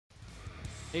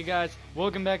Hey guys,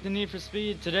 welcome back to Need for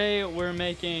Speed. Today we're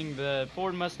making the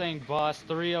Ford Mustang Boss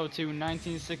 302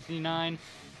 1969.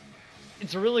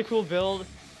 It's a really cool build.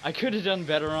 I could have done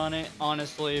better on it,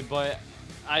 honestly, but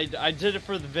I did it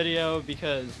for the video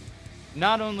because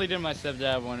not only did my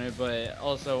stepdad want it, but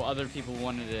also other people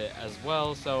wanted it as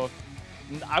well. So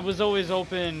I was always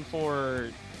open for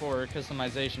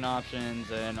customization options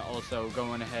and also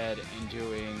going ahead and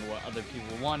doing what other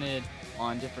people wanted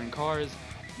on different cars.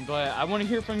 But I want to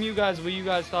hear from you guys what you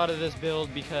guys thought of this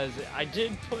build, because I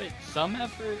did put some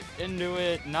effort into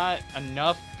it, not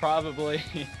enough probably,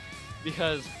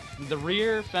 because the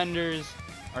rear fenders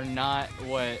are not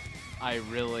what I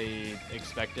really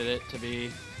expected it to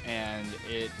be, and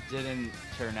it didn't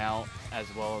turn out as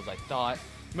well as I thought.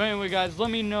 But anyway guys, let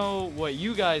me know what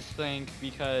you guys think,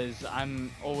 because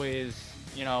I'm always,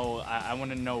 I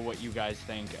want to know what you guys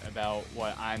think about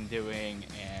what I'm doing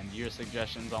and your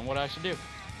suggestions on what I should do.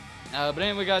 But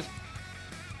anyway guys,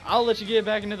 I'll let you get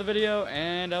back into the video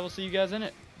and I will see you guys in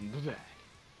it. Bye-bye.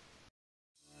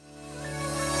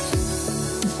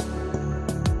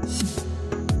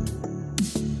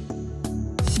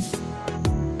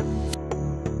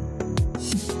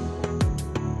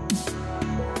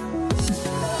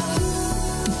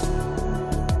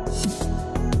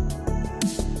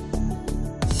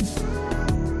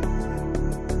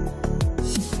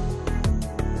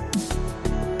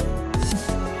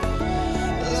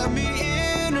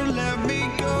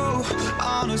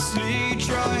 Honestly,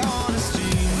 try honesty,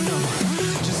 no.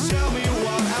 Just tell me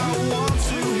what I want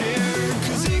to hear,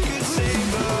 'cause it could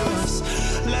save us.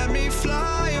 Let me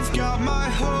fly, I've got my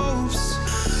hopes,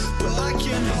 but I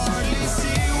can hardly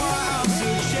see why I'm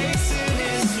still chasing.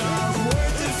 It's not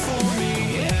worth it for me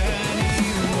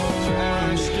anymore.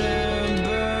 Crashed and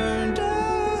burned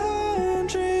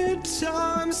 100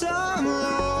 times, I'm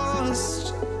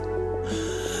lost.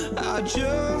 I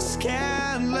just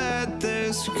can't let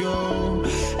this go.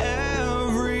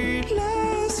 Every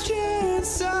last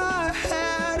chance I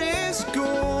had is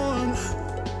gone,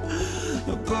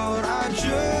 but I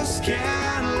just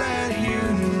can't let you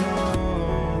know.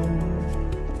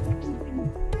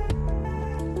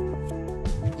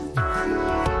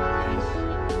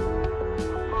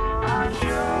 I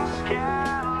just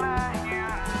can't let you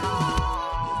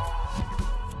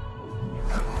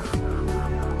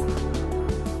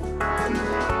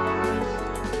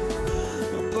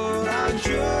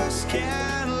just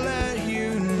can't let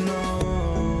you know.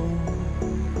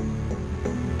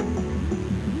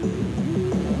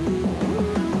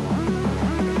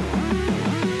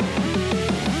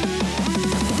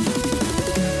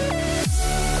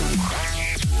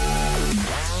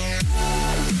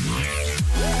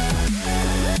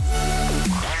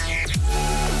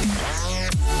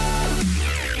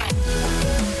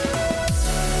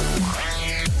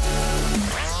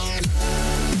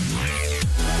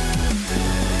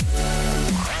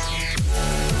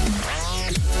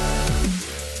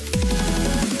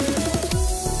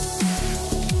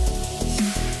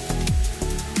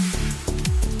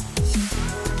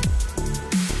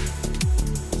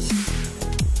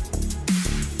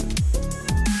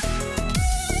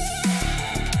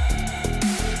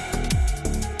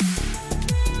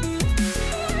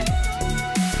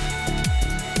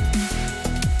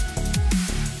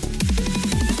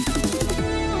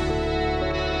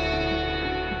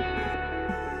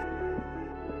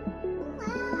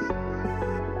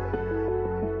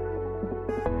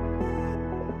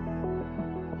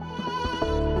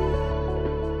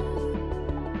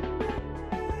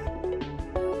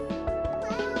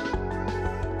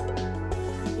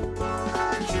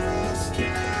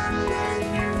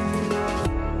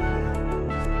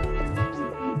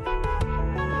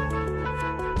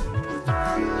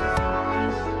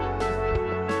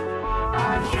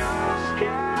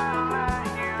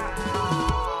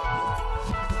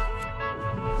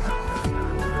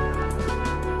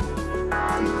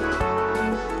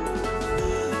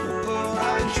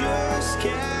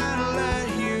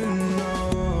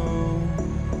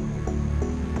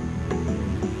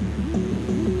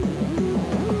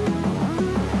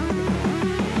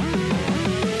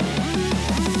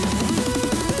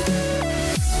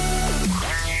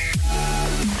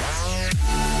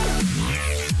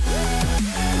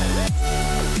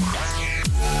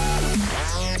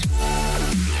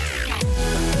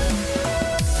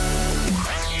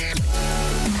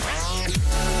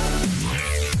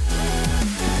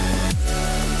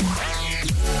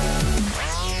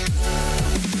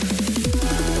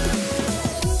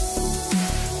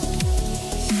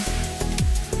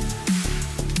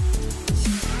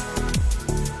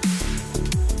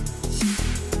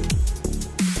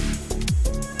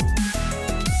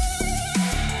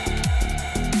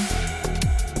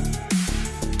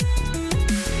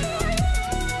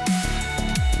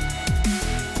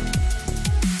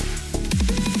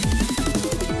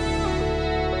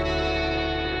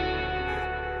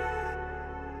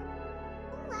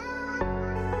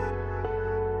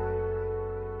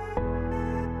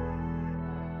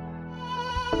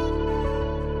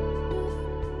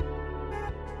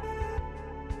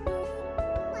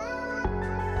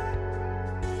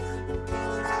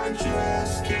 I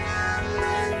just can't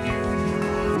let you know.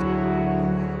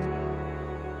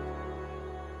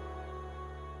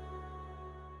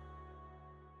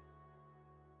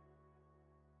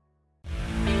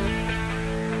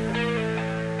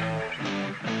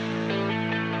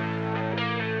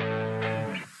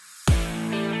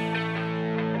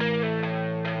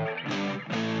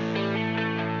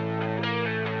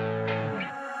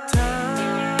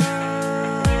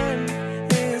 Time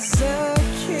is a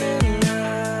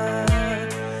killer,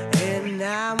 and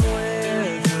I'm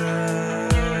with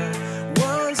her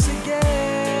once again.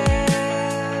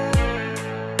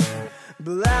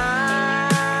 Blind,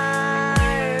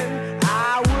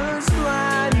 I was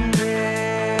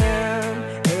blinded,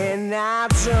 and I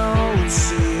don't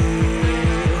see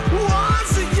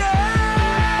once again.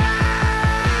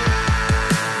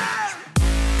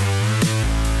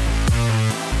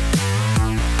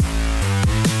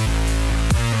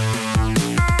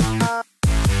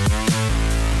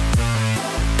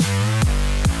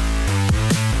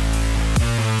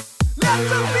 Let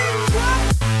the beat drop.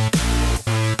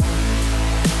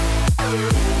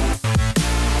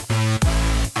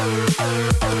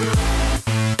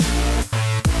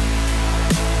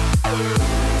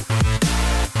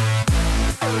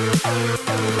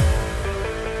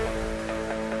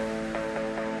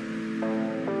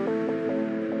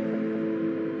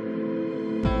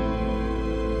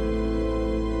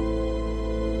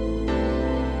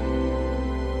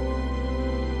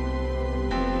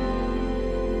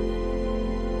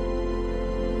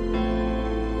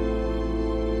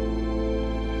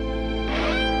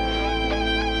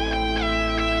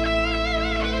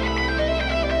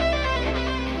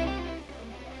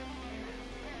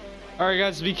 Alright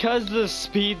guys, because the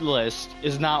speed list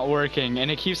is not working and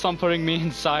it keeps on putting me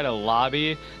inside a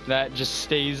lobby that just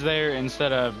stays there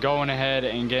instead of going ahead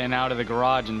and getting out of the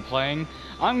garage and playing,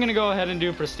 I'm gonna go ahead and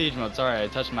do prestige mode. Sorry, I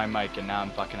touched my mic and now I'm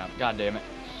fucking up. God damn it.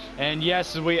 And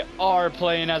yes, we are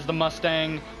playing as the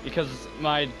Mustang because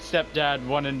my stepdad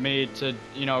wanted me to,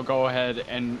 you know, go ahead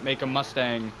and make a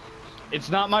Mustang. It's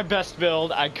not my best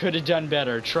build. I could have done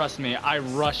better. Trust me, I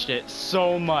rushed it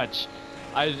so much.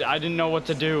 I didn't know what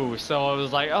to do, so I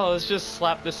was like, oh, let's just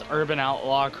slap this urban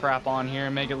outlaw crap on here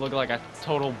and make it look like a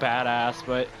total badass.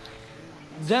 But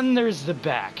then there's the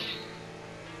back,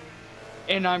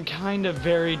 and I'm kind of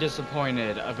very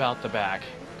disappointed about the back.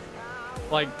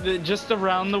 Like, just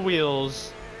around the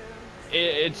wheels,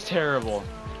 it's terrible.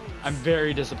 I'm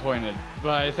very disappointed,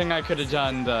 but I think I could have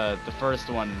done the first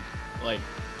one, like,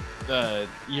 the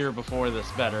year before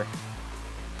this better.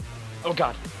 Oh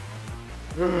god.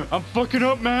 I'm fucking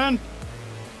up, man!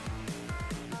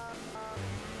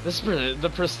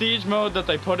 The prestige mode that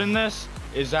they put in this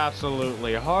is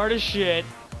absolutely hard as shit.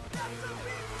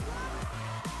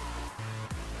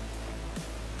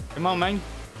 Come on, man.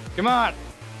 Come on!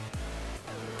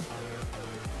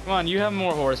 Come on, you have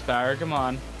more horsepower, come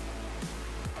on.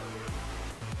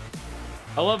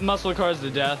 I love muscle cars to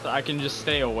death. I can just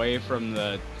stay away from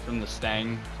the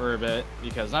Stang for a bit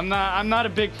because I'm not a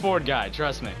big Ford guy,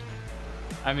 trust me.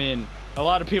 I mean, a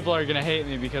lot of people are gonna hate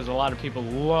me because a lot of people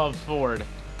love Ford,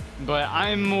 but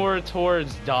I'm more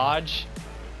towards Dodge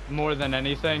more than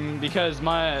anything because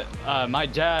my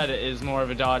dad is more of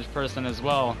a Dodge person as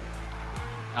well,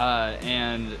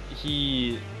 and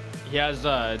he has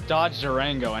a Dodge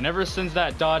Durango, and ever since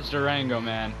that Dodge Durango,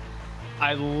 man,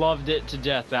 I loved it to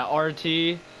death. That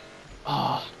RT,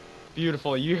 oh,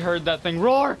 beautiful. You heard that thing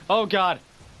roar? Oh god.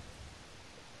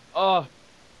 Oh.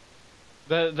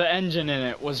 The engine in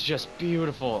it was just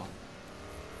beautiful.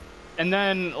 And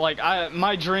then, like,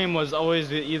 my dream was always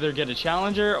to either get a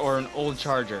Challenger or an old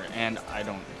Charger, and I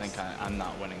don't think I'm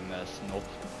not winning this. Nope.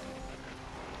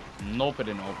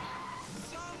 Nope-ity nope.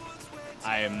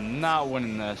 I am not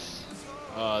winning this.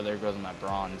 Oh, there goes my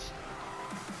bronze.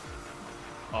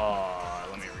 Oh,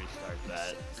 let me restart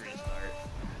that. Restart.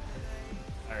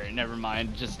 Alright, never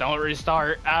mind. Just don't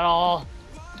restart at all.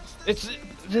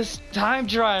 This time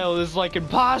trial is like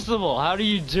impossible. How do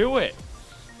you do it?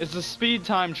 It's a speed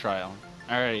time trial.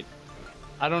 Alright.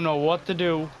 I don't know what to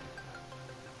do.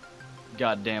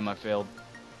 God damn, I failed.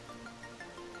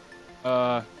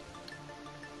 Bam.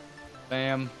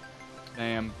 Bam.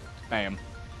 Bam.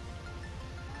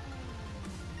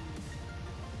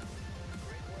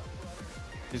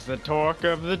 He's the talk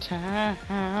of the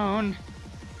town.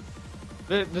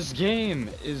 This game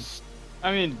is...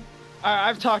 I mean...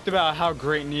 I've talked about how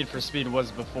great Need for Speed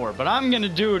was before, but I'm gonna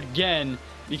do it again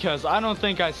because I don't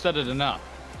think I said it enough.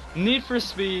 Need for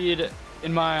Speed,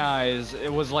 in my eyes,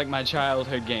 it was like my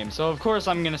childhood game, so of course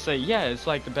I'm gonna say, yeah, it's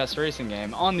like the best racing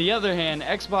game. On the other hand,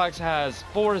 Xbox has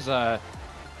Forza,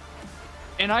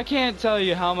 And I can't tell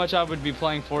you how much I would be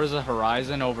playing Forza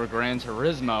Horizon over Gran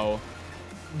Turismo,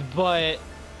 but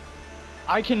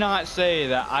I cannot say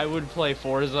that I would play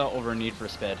Forza over Need for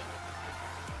Speed,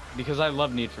 because I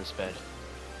love Need for Speed.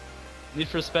 Need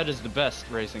for Speed is the best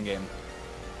racing game,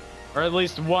 or at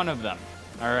least one of them.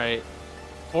 All right,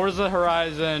 Forza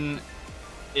Horizon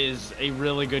is a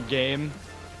really good game.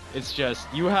 It's just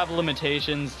you have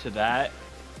limitations to that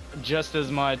just as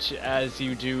much as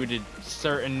you do to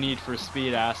certain Need for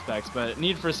Speed aspects, but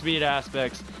Need for Speed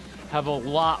aspects have a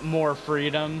lot more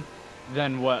freedom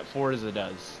than what Forza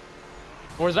does.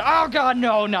 Forza, oh god,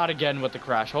 no, not again with the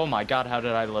crash. Oh my god, how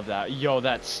did I live that? Yo,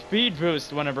 that speed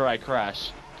boost whenever I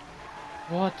crash.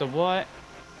 What the what?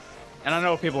 And I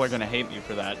know people are gonna hate me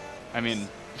for that. I mean,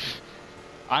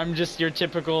 I'm just your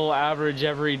typical average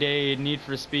everyday Need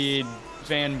for Speed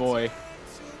fanboy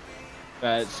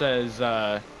that says,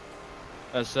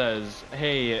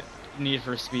 hey, Need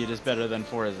for Speed is better than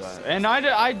Forza. And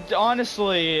I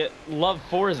honestly love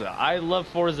Forza. I love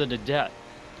Forza to death.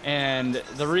 And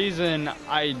the reason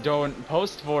I don't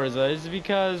post Forza is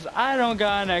because I don't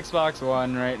got an Xbox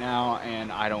One right now,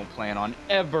 and I don't plan on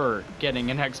ever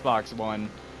getting an Xbox One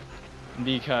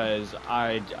because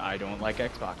I don't like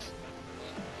Xbox.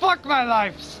 Fuck my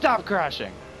life! Stop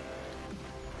crashing!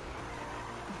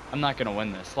 I'm not gonna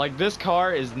win this. Like, this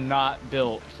car is not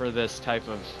built for this type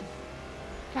of...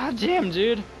 God damn,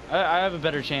 dude. I have a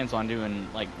better chance on doing,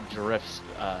 like, drift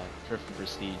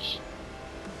prestige.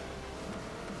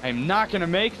 I'm not gonna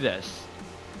make this.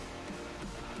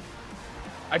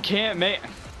 I can't make that.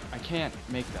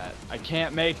 I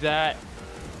can't make that.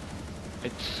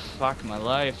 Fuck my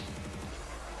life.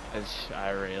 I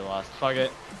already lost. Fuck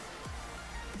it.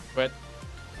 Quit.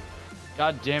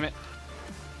 God damn it.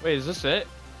 Wait, is this it?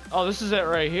 Oh, this is it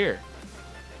right here.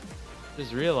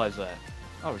 Just realized that.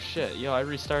 Oh shit, yo, I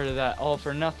restarted that all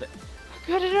for nothing. I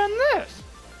could have done this.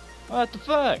 What the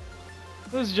fuck?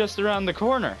 This is just around the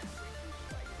corner.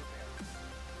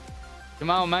 Come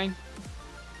on, man.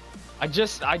 I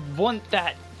want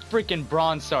that freaking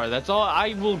bronze star. That's all.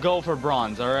 I will go for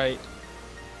bronze, alright?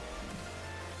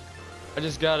 I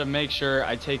just gotta make sure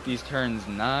I take these turns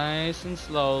nice and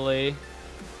slowly.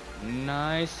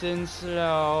 Nice and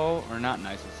slow. Or not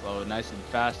nice and slow. Nice and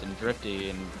fast and drifty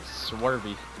and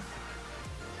swervy.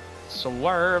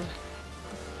 Swerve.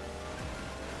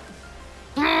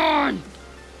 Come on!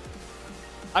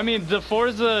 I mean, the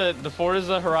Forza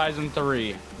Horizon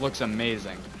 3 looks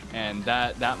amazing. And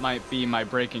that might be my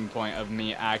breaking point of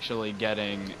me actually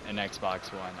getting an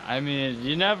Xbox One. I mean,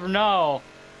 you never know.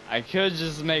 I could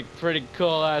just make pretty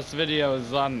cool ass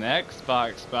videos on the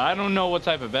Xbox, but I don't know what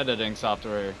type of editing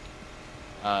software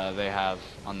they have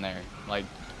on there. Like,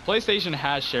 PlayStation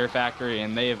has Share Factory,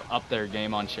 and they have upped their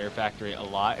game on Share Factory a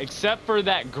lot, except for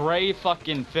that gray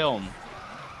fucking film.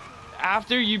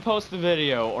 After you post the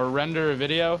video or render a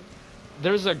video,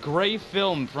 there's a gray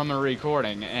film from a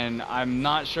recording, and I'm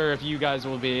not sure if you guys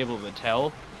will be able to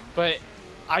tell, but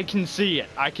I can see it.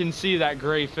 I can see that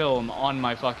gray film on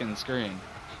my fucking screen.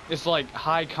 It's like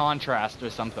high contrast or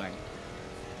something.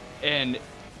 And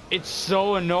it's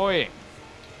so annoying.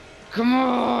 Come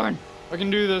on! I can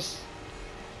do this.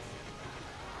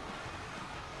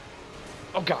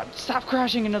 Oh god, stop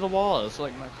crashing into the wall. It's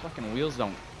like my fucking wheels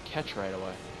don't catch right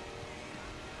away.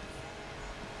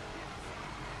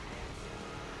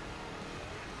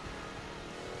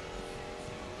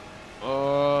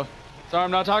 Sorry,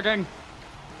 I'm not talking.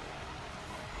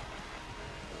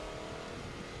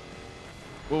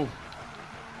 Ooh.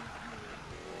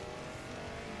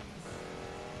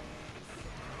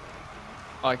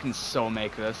 Oh, I can so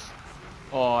make this.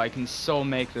 Oh, I can so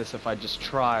make this if I just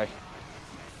try.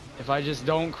 If I just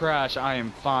don't crash, I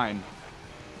am fine.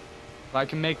 If I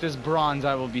can make this bronze,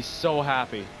 I will be so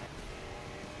happy.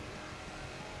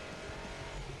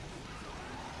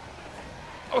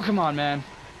 Oh, come on, man.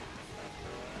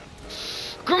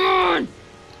 Come on!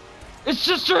 It's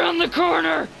just around the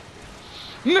corner!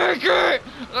 Make it!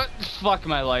 Fuck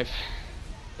my life.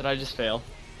 Did I just fail?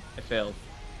 I failed.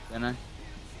 Didn't I?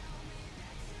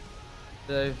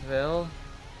 Did I fail?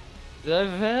 Did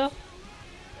I fail?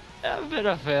 I bet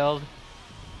I failed.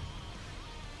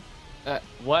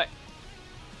 What?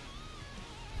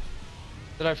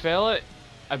 Did I fail it?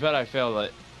 I bet I failed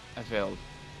it. I failed.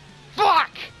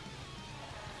 Fuck!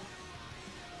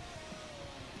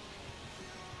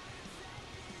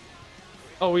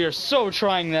 Oh, we are so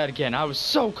trying that again. I was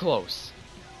so close.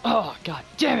 Oh, god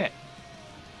damn it.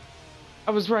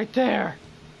 I was right there.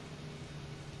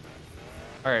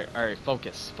 Alright,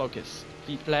 focus, focus.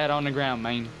 Feet flat on the ground,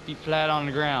 man. Feet flat on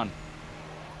the ground.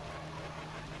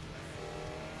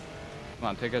 Come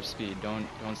on, pick up speed. Don't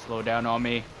slow down on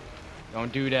me.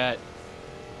 Don't do that.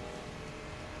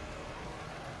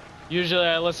 Usually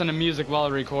I listen to music while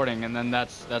recording, and then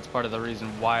that's part of the reason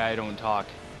why I don't talk.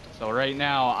 So right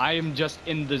now, I am just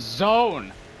in the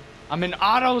zone. I'm in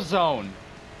auto zone.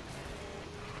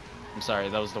 I'm sorry,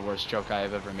 that was the worst joke I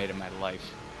have ever made in my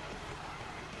life.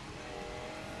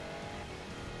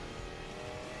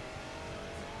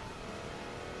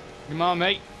 Come on,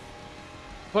 mate.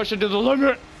 Push it to the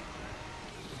limit.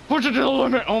 Push it to the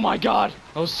limit. Oh my god.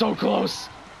 That was so close.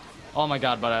 Oh my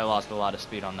god, but I lost a lot of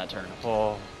speed on that turn.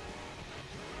 Oh.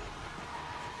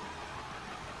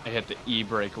 I hit the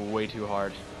E-brake way too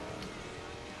hard.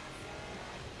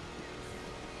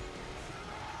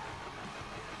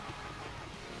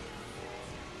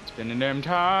 Spinning them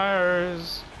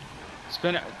tires.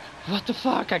 Spin it. What the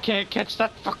fuck? I can't catch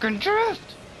that fucking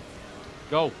drift.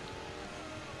 Go.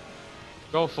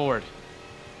 Go forward.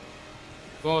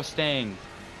 Go Mustang.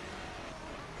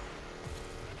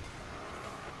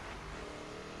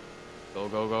 Go,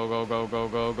 go, go, go, go, go,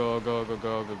 go, go, go, go,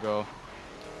 go, go, go.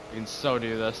 You can so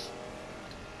do this.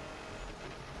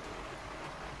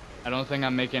 I don't think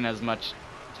I'm making as much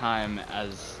time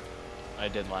as I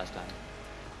did last time.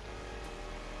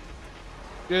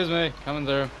 Excuse me, coming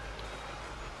through.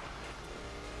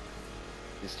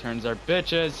 These turns are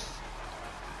bitches.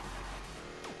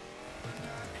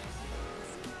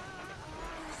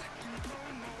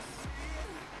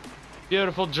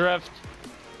 Beautiful drift.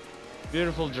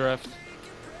 Beautiful drift.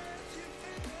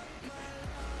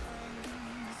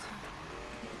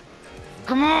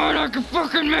 Come on, I can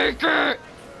fucking make it!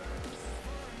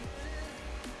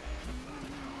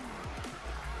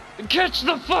 Catch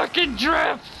the fucking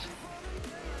drift!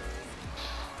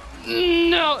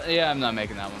 No! Yeah, I'm not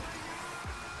making that one.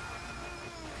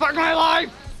 Fuck my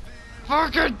life!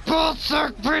 Fucking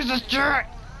bullshit piece of shit!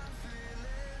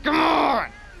 Come on!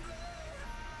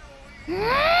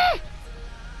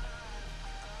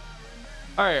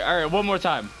 Alright, one more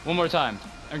time. One more time.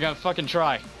 I'm gonna fucking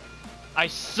try. I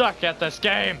suck at this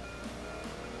game.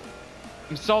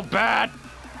 I'm so bad.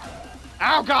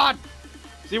 Oh god!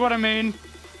 See what I mean?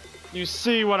 You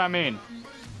see what I mean?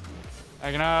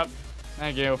 Backing up.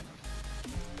 Thank you.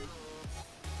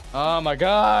 Oh my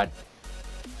god!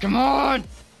 Come on!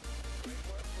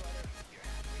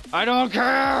 I don't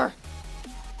care!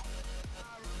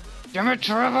 Damn it,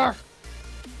 Trevor!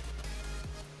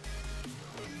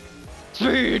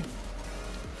 Speed!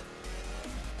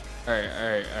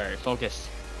 Alright, focus.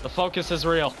 The focus is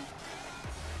real.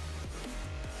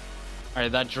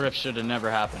 Alright, that drift should have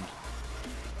never happened.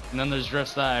 And then there's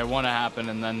drifts that I want to happen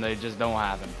and then they just don't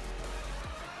happen.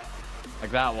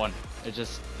 Like that one. It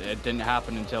didn't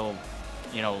happen until,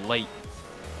 you know, late.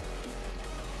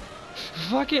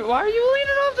 Fuck it, why are you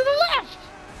leaning off to the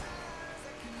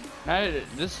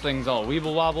left? This thing's all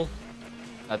weeble wobble.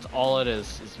 That's all it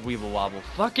is weeble wobble.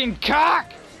 Fucking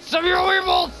cock! Some of your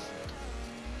weebles!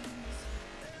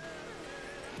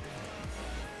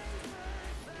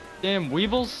 Damn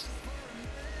weebles.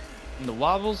 And the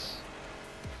wobbles.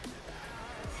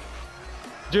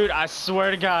 Dude, I swear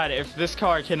to God, if this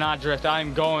car cannot drift,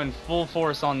 I'm going full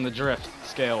force on the drift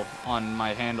scale on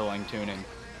my handling tuning.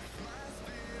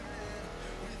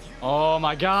 Oh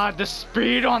my God, the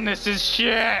speed on this is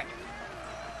shit!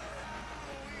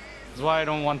 That's why I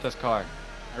don't want this car.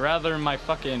 I'd rather my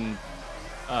fucking,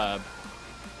 Camaro.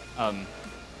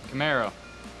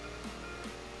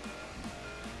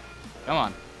 Come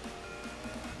on.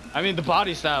 I mean, the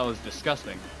body style is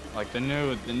disgusting. Like, the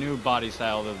new body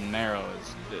style of the Camaro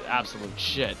is absolute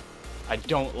shit. I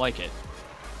don't like it.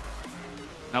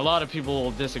 And a lot of people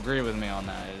will disagree with me on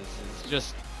that. It's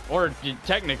just, or you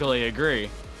technically agree,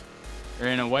 or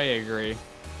in a way agree,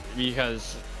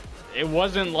 because it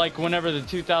wasn't like whenever the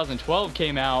 2012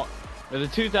 came out, where the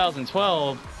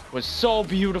 2012 was so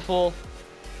beautiful,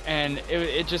 and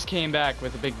it just came back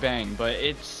with a big bang. But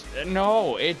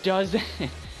no, it doesn't.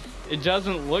 It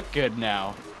doesn't look good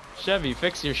now. Chevy,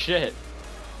 fix your shit.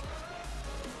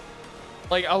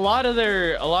 Like a lot of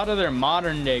their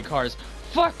modern day cars.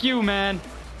 Fuck you, man.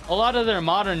 A lot of their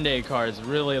modern day cars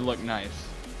really look nice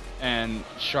and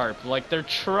sharp. Like their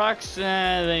trucks,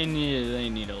 they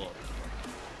need a little.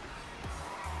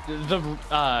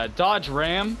 The Dodge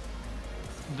Ram,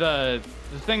 the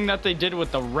thing that they did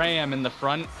with the Ram in the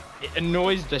front, it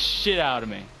annoys the shit out of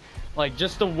me. Like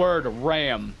just the word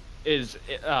Ram is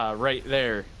right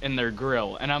there in their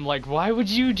grill, and I'm like, why would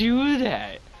you do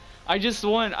that? I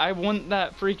want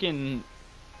that freaking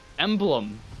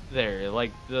emblem there,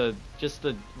 like just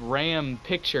the Ram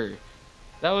picture.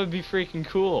 That would be freaking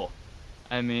cool.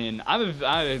 I mean, I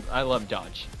love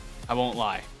Dodge. I won't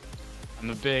lie. I'm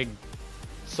a big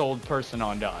sold person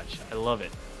on Dodge. I love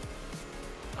it.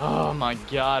 Oh my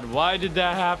god, why did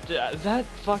that have to... That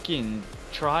fucking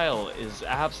trial is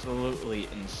absolutely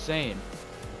insane.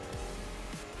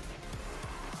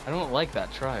 I don't like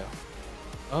that trial.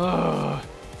 Ugh.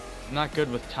 Not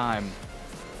good with time.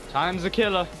 Time's a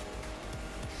killer.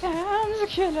 Time's a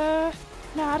killer.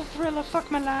 Not a thriller.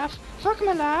 Fuck my life. Fuck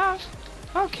my life.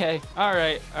 Okay.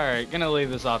 Alright. Gonna leave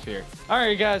this off here.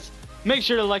 Alright, guys. Make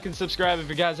sure to like and subscribe if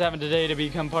you guys haven't today to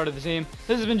become part of the team.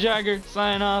 This has been Jagger,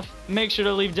 signing off. Make sure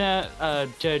to leave down,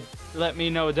 let me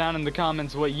know down in the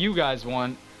comments what you guys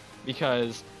want,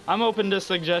 because I'm open to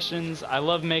suggestions. I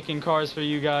love making cars for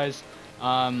you guys.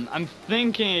 I am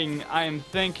thinking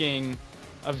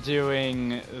of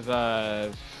doing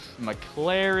the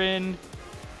McLaren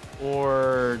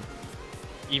or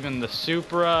even the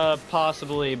Supra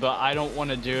possibly, but I don't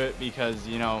want to do it because,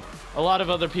 you know, a lot of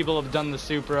other people have done the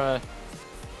Supra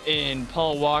in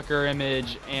Paul Walker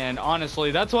image, and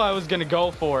honestly that's what I was gonna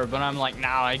go for, but I'm like,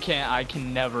 nah, I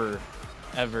can never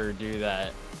ever do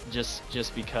that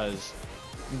just because.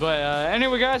 But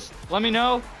anyway, guys, let me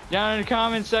know down in the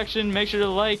comment section. Make sure to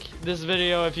like this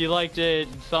video if you liked it.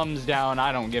 Thumbs down,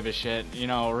 I don't give a shit. You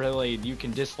know, really, you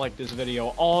can dislike this video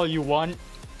all you want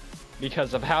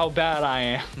because of how bad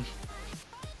I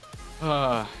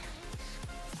am.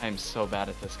 I'm so bad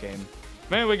at this game.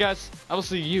 But anyway, guys, I will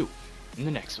see you in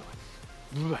the next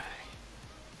one. Bye.